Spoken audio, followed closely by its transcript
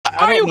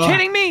Are you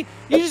kidding me?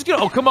 You just go,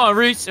 oh, come on,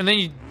 Reese, and then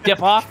you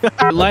dip off.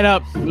 Line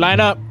up, line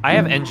up. I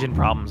have engine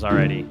problems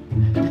already.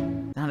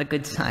 Not a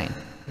good sign.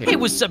 Hey,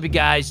 what's up, you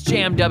guys?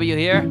 JMW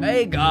here.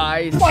 Hey,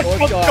 guys. What's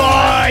up,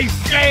 guys?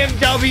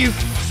 JMW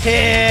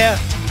here.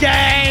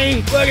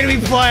 Today, we're going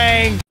to be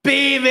playing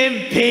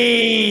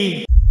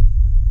BeamNG.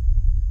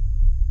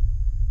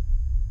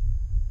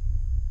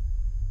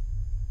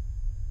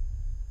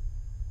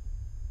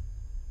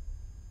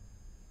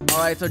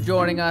 Alright, so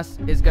joining us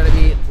is gonna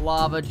be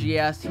Lava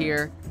GS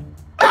here.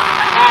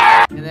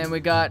 And then we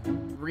got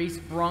Reese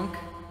Brunk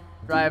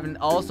driving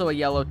also a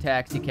yellow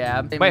taxi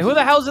cab. Wait, who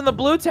the hell's in the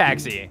blue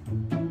taxi?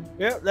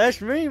 Yep, that's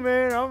me,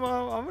 man.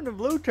 I'm in the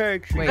blue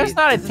taxi. Wait, That's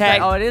not a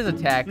taxi. Oh, it is a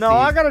taxi. No,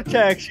 I got a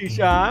taxi,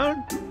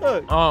 Sean.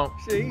 Look. Oh.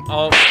 See?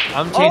 Oh,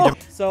 I'm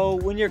changing. So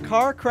when your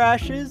car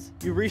crashes,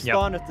 you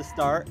respawn at the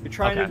start. You're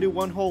trying to do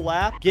one whole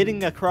lap.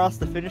 Getting across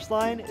the finish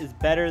line is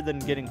better than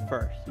getting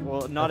first.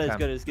 Well, not as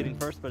good as getting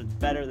first, but it's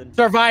better than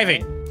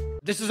Surviving.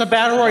 This is a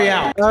battle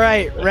royale. All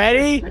right,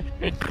 ready?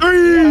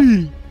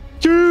 3,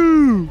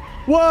 2,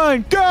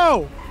 1,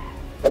 go!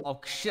 Oh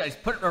shit, he's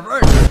put it in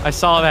reverse. I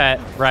saw that,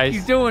 Rice.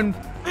 He's doing.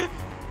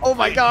 Oh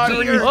my God!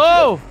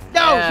 Oh!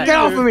 No! Yeah, Get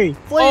off of me!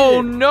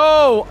 Oh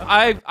no!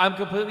 I'm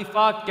completely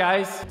fucked,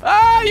 guys.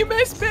 Ah, you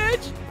missed,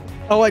 bitch!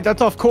 Oh wait,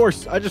 that's off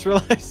course. I just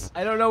realized.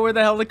 I don't know where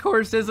the hell the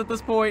course is at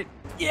this point.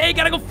 Yeah, you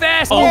gotta go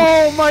fast.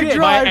 Oh my shit.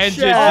 drive My engine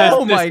shaft.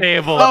 just Oh my-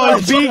 disabled. Oh,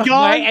 is B My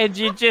gone?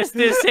 engine just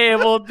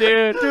disabled,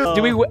 dude.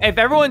 Do we? If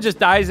everyone just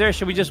dies there,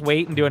 should we just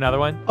wait and do another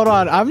one? Hold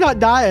on, I'm not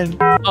dying.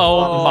 Hold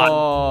Oh, my.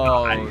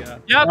 Oh.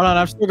 Yep. on,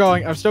 I'm still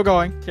going. I'm still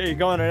going. Okay, you're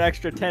going an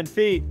extra 10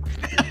 feet.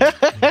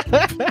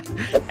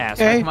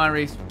 Asshole. Okay. Come on,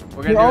 Reese.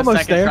 We're You're gonna do a almost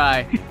second there.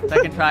 try.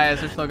 Second try as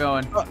they're still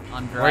going on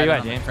Where are you driving at,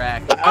 on the James?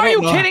 track. Are you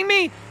know. kidding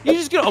me? You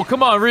just go, oh,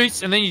 come on,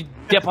 Reese, and then you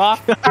dip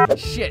off.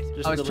 Shit,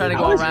 Just I was delete trying to it.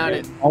 go around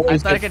it. I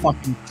Always thought I get could.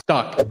 fucking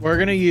stuck. We're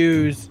gonna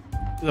use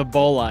the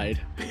bolide.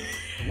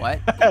 What?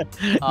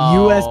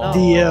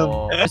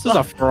 USDM. This is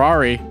a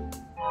Ferrari.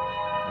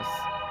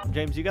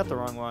 James, you got the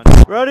wrong one.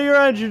 Ready your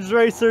engines,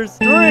 racers.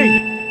 3,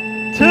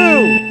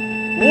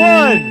 2,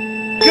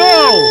 1,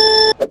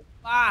 go!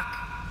 Fuck!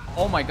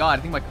 Oh my god,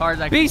 I think my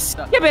car's actually Be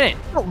stuck. skipping it.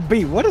 Oh,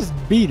 B. What is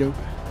B, dude?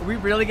 We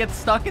really get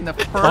stuck in the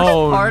first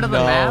Oh, part of the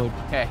no.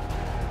 map? Okay.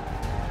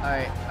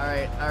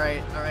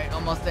 Alright,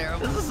 almost there.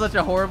 This is such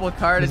a horrible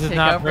car to This is take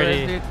not out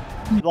pretty. for this,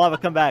 dude. Lava,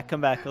 come back.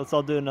 Let's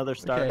all do another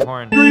start. Okay.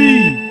 Horn.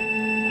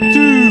 3,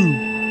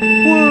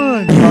 2,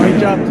 1. Oh, he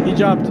jumped. He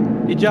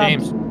jumped. He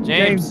jumped.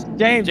 James.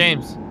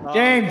 James.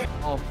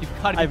 Oh, you've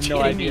got to I be have no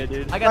kidding idea, me.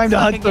 dude. I got Time to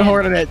stuck hunt the again.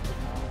 Hornet.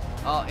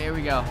 Oh, here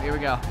we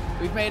go.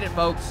 We've made it,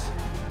 folks.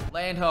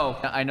 Land ho.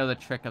 I know the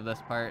trick of this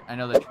part. I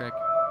know the trick.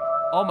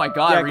 Oh my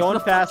god, Yeah, Reese, going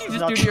what the fast fuck is you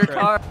not just do to the your trick.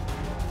 car?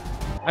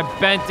 I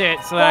bent it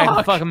so that I can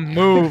Fuck. fucking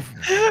move.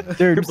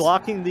 Dude, You're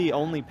blocking the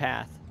only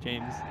path,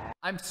 James.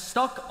 I'm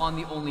stuck on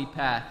the only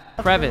path.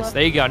 Crevice.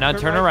 There you go. Now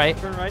turn right.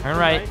 Turn right. Turn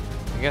right.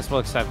 I guess we'll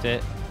accept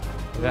it.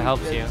 If that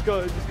helps you. Just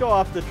go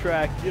off the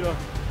track. You know.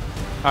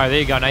 All right, there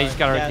you go. Now you just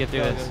gotta Yeah, get through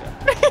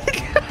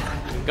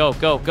go,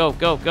 this.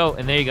 go, Go.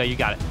 And there you go. You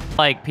got it.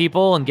 Like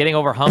people and getting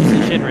over humps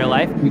and shit in real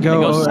life. We go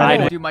they go over-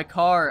 sideways. Dude, my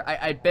car,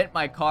 I bent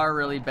my car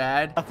really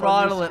bad. Up on the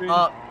Throttle it screen.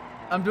 up.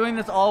 I'm doing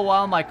this all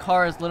while my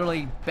car is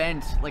literally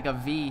bent like a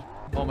V.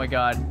 Oh my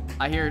god.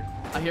 I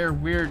hear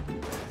weird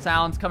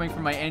sounds coming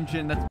from my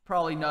engine. That's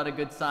probably not a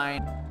good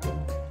sign.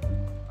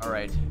 All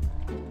right.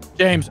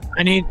 James,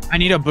 I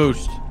need a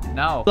boost.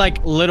 No. Like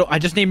I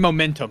just need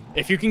momentum.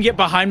 If you can get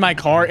behind my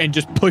car and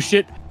just push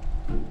it,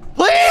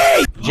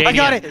 please. I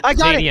got it.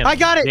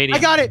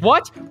 JDM.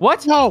 What?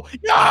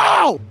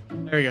 No.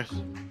 There he goes.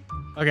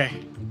 Okay.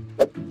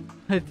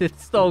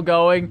 It's still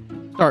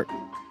going. Start.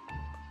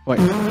 Wait.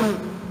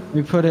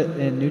 We put it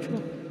in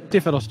neutral. See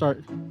if it'll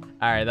start.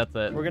 All right, that's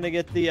it. We're gonna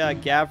get the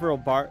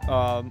Gavril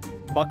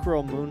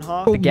Buckroll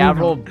Moonhawk. The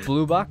Gavril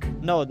Blue Buck?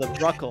 No, the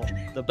Bruckle.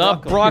 The The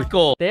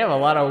Bruckle. They have a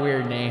lot of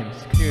weird names.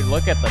 Dude,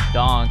 look at the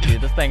donk, dude.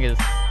 This thing's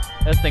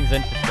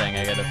interesting,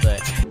 I gotta say.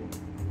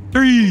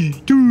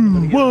 3,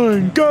 2,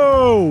 1,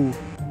 go.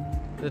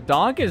 The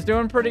donk is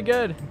doing pretty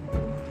good.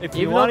 If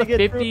you Even though want the to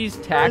get 50s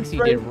through, taxi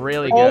turn did straight.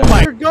 really Oh good.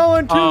 my! You're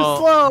going too Oh.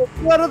 slow.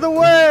 Get out of the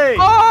way.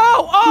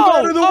 Oh, Get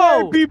out of the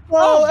way, people.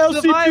 the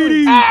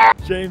LCPD.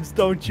 violence. James,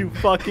 don't you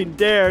fucking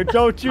dare!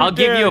 Don't you I'll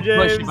dare, give you a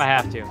push James. if I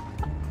have to.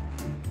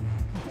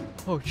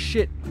 Oh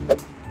shit.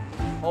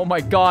 Oh my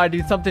god,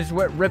 dude, something's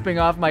ripping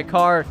off my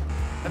car.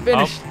 I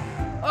finished.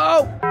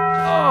 Oh!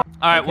 All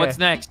right, Okay. what's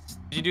next?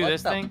 Did you do What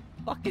this the thing?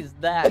 fuck is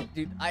that?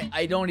 Dude,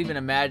 I don't even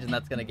imagine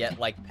that's gonna get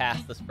like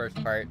past this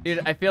first part. Dude,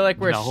 I feel like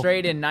we're No.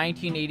 straight in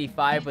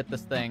 1985 with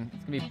this thing.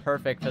 It's gonna be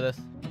perfect for this.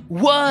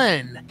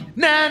 1.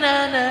 Na.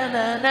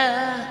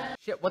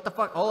 Shit, what the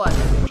fuck? Hold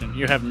on.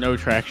 You have no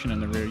traction in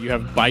the rear. You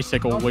have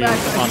bicycle Go wheels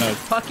back. on a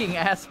fucking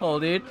asshole,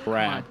 dude.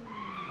 Brad.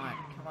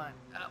 Come on.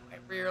 Oh, my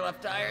rear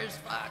left tire's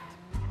fucked.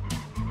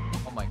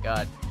 Oh my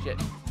god. Shit.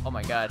 Oh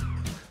my god.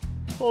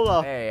 Hold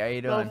up. Hey, how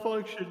you doing?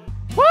 Malfunction.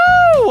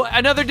 Woo!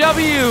 Another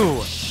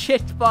W.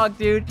 Shit, fuck,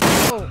 dude.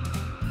 Oh.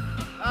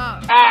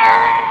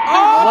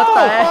 What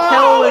the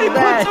hell was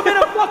that? Puts him in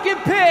a fucking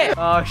pit.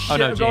 Oh shit!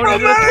 no, I'm James. going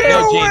into the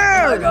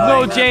pit.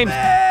 No, James.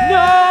 No!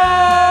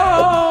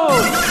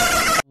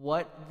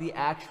 What the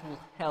actual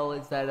hell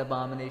is that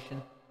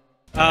abomination?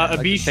 A Like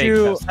the fake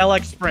Bishu test.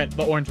 LX Sprint,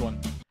 the orange one.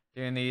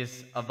 Doing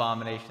these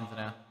abominations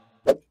now.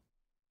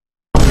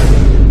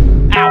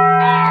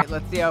 Ow!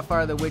 Let's see how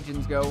far the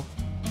widgeons go.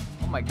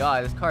 Oh my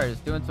god, this car is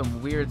doing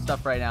some weird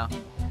stuff right now.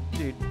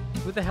 Dude,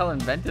 who the hell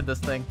invented this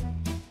thing?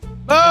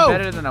 Oh!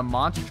 Better than a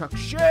monster truck.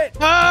 Shit!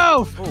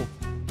 Oh! Oh,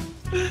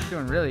 it's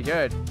doing really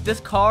good. This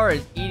car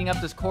is eating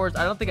up this course.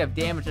 I don't think I've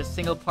damaged a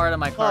single part of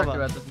my car Lava.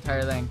 throughout this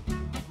entire thing. Oh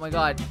my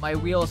god, my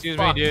wheel's Excuse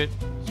fucked. me, dude. My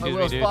Excuse me,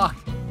 wheel's dude.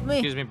 fucked.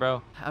 Excuse me,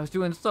 bro. I was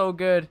doing so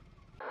good.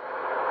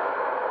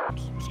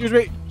 Excuse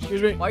me.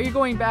 Excuse me. Why are you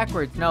going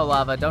backwards? No,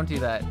 Lava, don't do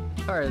that.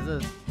 What car is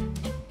this?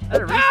 I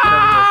had a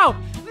restart over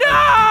here.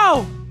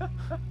 No! No!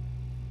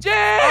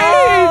 James!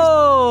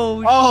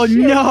 Oh, Oh shit.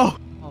 no!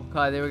 Oh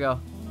god, there we go.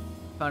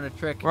 Found a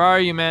trick. Where are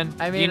you, man?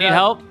 I Do mean, you need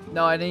help?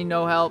 No, I need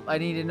no help. I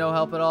needed no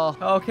help at all.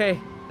 Okay,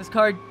 this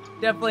car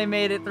definitely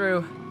made it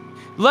through.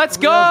 Let's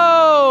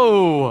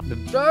go! The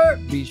Sir,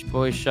 Beach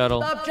Boys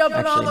shuttle. stop jumping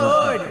Actually,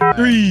 on the hood.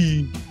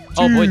 3, 2,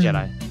 Oh, boy,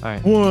 Jedi. All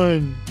right.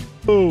 1.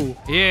 Oh.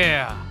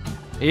 Yeah.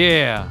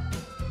 Yeah.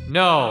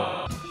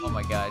 No. Oh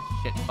my god,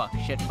 shit, fuck,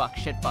 shit, fuck,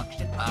 shit, fuck,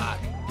 shit, fuck.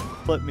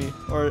 Flip me.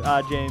 Or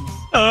James.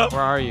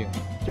 Where are you?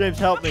 James,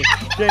 help me.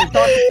 James,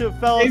 talk to a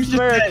fellow James just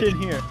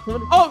Samaritan here.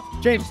 Oh,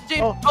 James.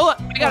 James. Oh. Hold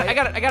on. I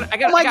got it.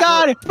 Oh my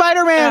god!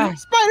 Spider-Man! Yeah.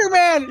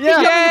 Spider-Man!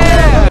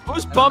 Yeah.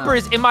 Whose bumper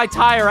is in my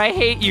tire? I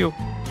hate you.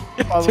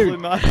 Probably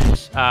Dude. mine.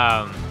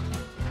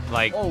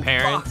 Like Oh,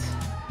 parents,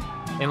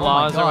 Oh my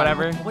in-laws, or God,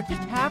 whatever. What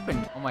just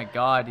happened? Oh my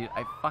god, dude,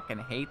 I fucking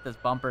hate this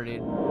bumper,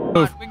 dude.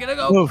 Move. We're gonna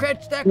go Move.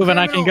 catch that Move and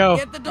I can criminal.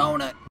 go. Get the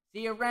donut.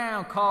 See you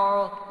around,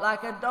 Carl.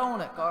 Like a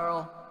donut,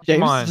 Carl.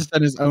 James on. is just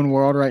in his own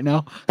world right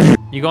now.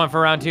 You going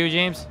for round 2,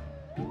 James?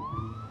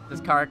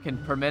 This car can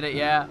permit it,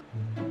 yeah.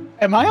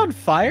 Am I on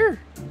fire?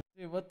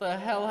 Dude, what the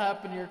hell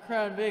happened to your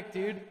Crown Vic,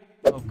 dude?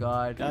 Oh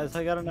god. Guys,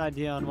 I got an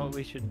idea on what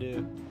we should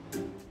do.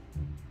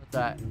 What's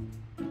that?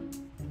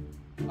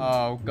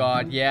 Oh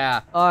god,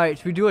 yeah. Alright,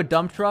 should we do a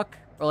dump truck?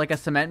 Or like a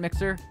cement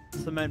mixer?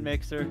 Cement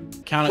mixer.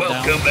 Count it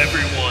down. Welcome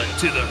everyone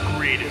to the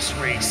greatest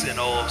race in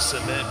all of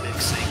cement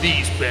mixing.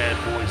 These bad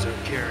boys are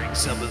carrying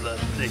some of the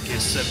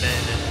thickest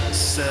cement in the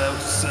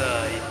south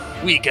side.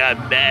 We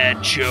got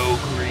Mad Joe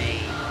Green.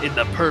 In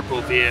the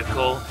purple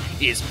vehicle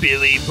is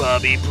Billy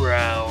Bobby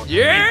Brown.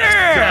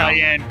 Yeah! In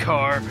the cyan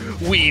car,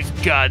 we've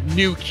got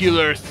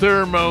Nuclear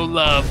Thermo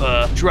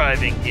Lava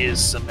driving his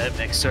cement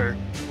mixer.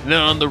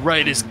 Then on the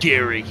right is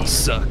Gary, he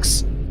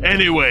sucks.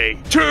 Anyway,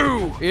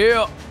 2,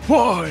 Yeah.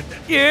 1,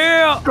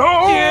 Yeah.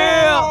 go!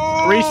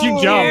 Yeah. Race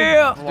you jump.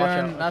 Yeah. Darn, Watch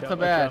out, not watch so out,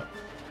 bad. watch out.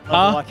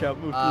 Huh? Watch out,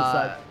 move to the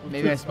side. Move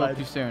Maybe to I the spoke side.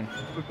 too soon.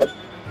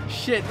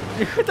 Shit,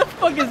 dude, what the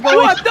fuck is going on?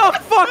 What the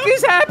fuck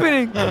is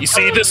happening? You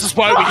see, this is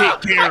why we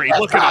hate Gary.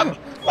 Look at him.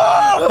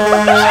 Ah!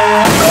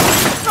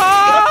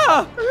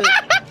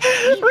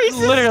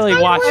 Literally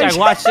watched. I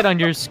watched it on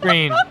your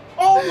screen.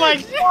 Oh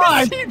my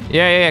god!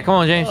 Yeah. Come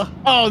on, James.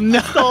 Oh no!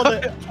 Stalled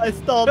it. I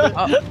stalled it.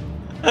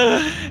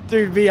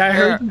 Dude, B, I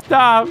heard.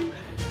 Stop.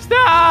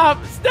 Stop.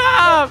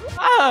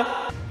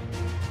 Ah.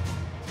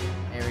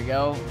 There we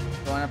go.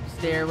 Going up the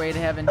stairway to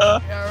heaven.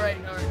 Alright,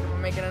 we're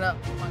making it up.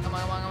 Come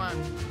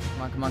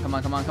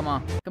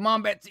on. Come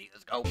on, Betsy,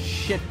 let's go.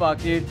 Shit fuck,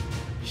 dude.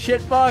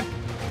 Shit fuck.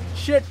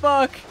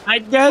 I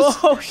guess.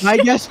 Oh, shit. I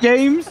guess,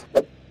 James.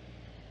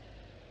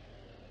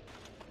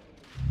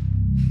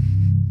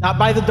 Not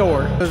by the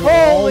door.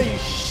 Holy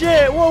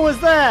shit, what was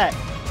that?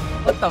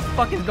 What the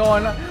fuck is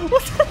going on?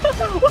 What the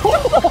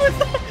fuck was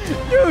that?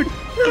 Dude,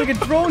 it's like a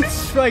drone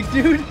strike,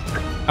 dude. All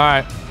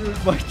right.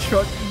 Dude, my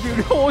truck,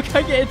 dude, oh, I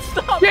can't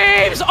stop.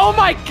 James. Oh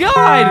my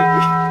God.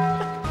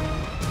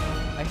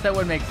 I guess that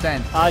would make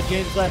sense.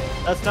 James,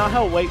 that's not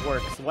how weight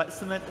works. Wet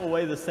cement will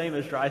weigh the same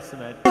as dry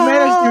cement.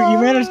 You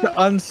managed to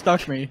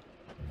unstuck me.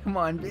 Come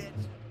on, bitch.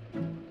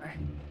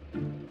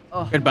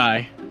 Oh.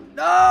 Goodbye.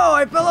 No,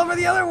 I fell over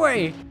the other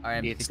way. All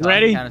right, It's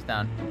ready? Count us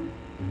down.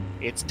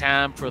 It's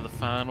time for the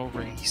final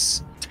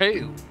race.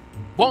 2,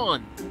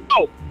 1,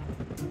 go!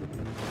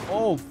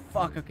 Oh,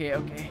 fuck. Okay.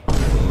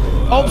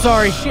 Oh,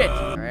 sorry. Shit.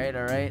 All right.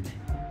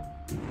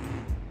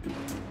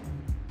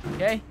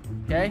 Okay.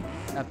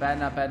 Not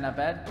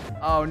bad.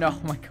 Oh no,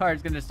 my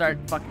car's gonna start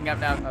fucking up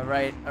now. All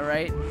right.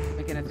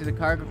 Making it through the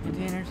cargo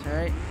containers. All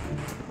right.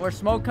 More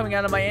smoke coming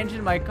out of my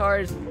engine. My car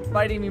is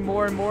fighting me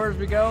more and more as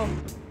we go.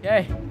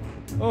 Okay.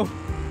 Oh,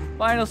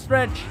 final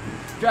stretch.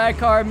 Dry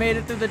car made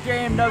it through the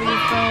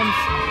JMW Films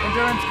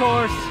endurance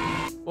course.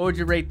 What would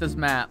you rate this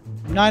map?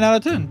 9 out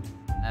of 10.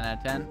 9 out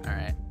of 10?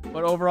 Alright.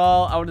 But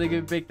overall, I want to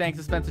give a big thanks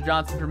to Spencer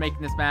Johnson for making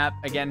this map.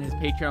 Again, his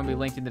Patreon will be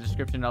linked in the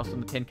description and also in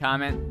the pinned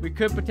comment. We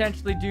could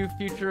potentially do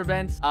future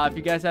events. If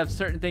you guys have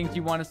certain things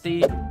you want to see,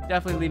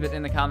 definitely leave it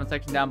in the comment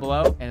section down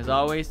below. And as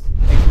always,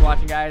 thanks for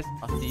watching, guys.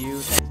 I'll see you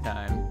next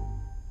time.